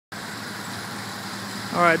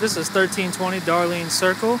Alright, this is 1320 Darlene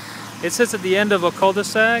Circle. It sits at the end of a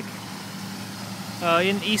cul-de-sac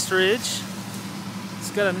in East Ridge.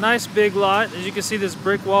 It's got a nice big lot. As you can see, this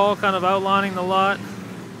brick wall kind of outlining the lot.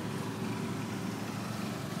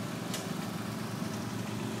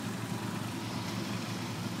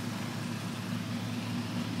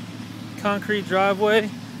 Concrete driveway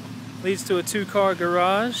leads to a 2-car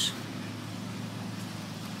garage.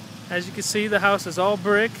 As you can see, the house is all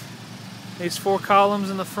brick. These 4 columns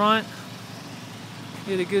in the front.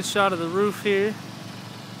 Get a good shot of the roof here.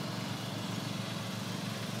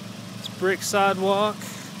 It's brick sidewalk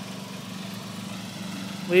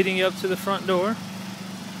leading you up to the front door.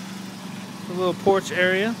 A little porch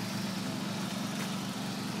area.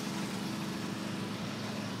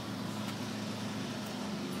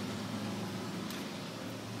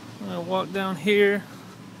 I'm gonna walk down here.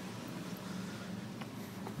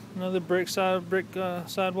 Another brick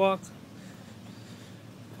sidewalk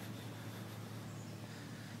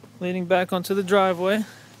leading back onto the driveway.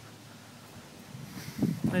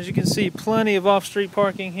 As you can see, plenty of off-street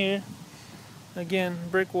parking here. Again,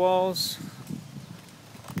 brick walls,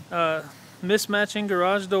 mismatching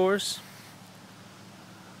garage doors.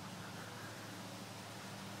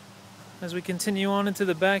 As we continue on into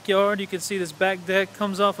the backyard, you can see this back deck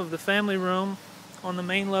comes off of the family room on the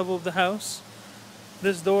main level of the house.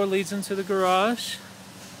 This door leads into the garage.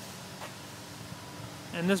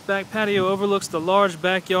 And this back patio overlooks the large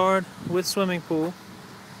backyard with swimming pool.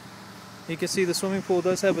 You can see the swimming pool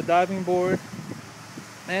does have a diving board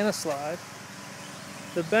and a slide.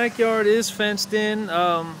 The backyard is fenced in.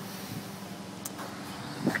 So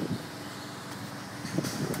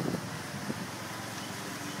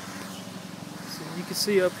you can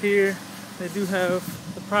see up here they do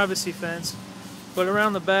have the privacy fence, but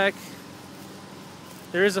around the back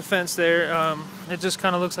there is a fence there. It just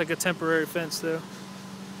kind of looks like a temporary fence though.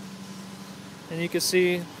 And you can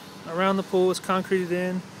see around the pool is concreted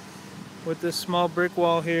in with this small brick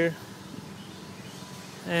wall here.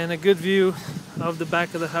 And a good view of the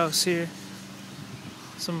back of the house here.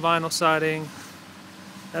 Some vinyl siding.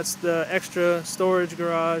 That's the extra storage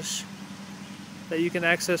garage that you can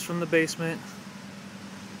access from the basement.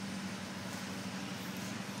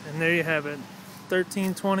 And there you have it,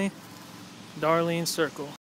 1320 Darlene Circle.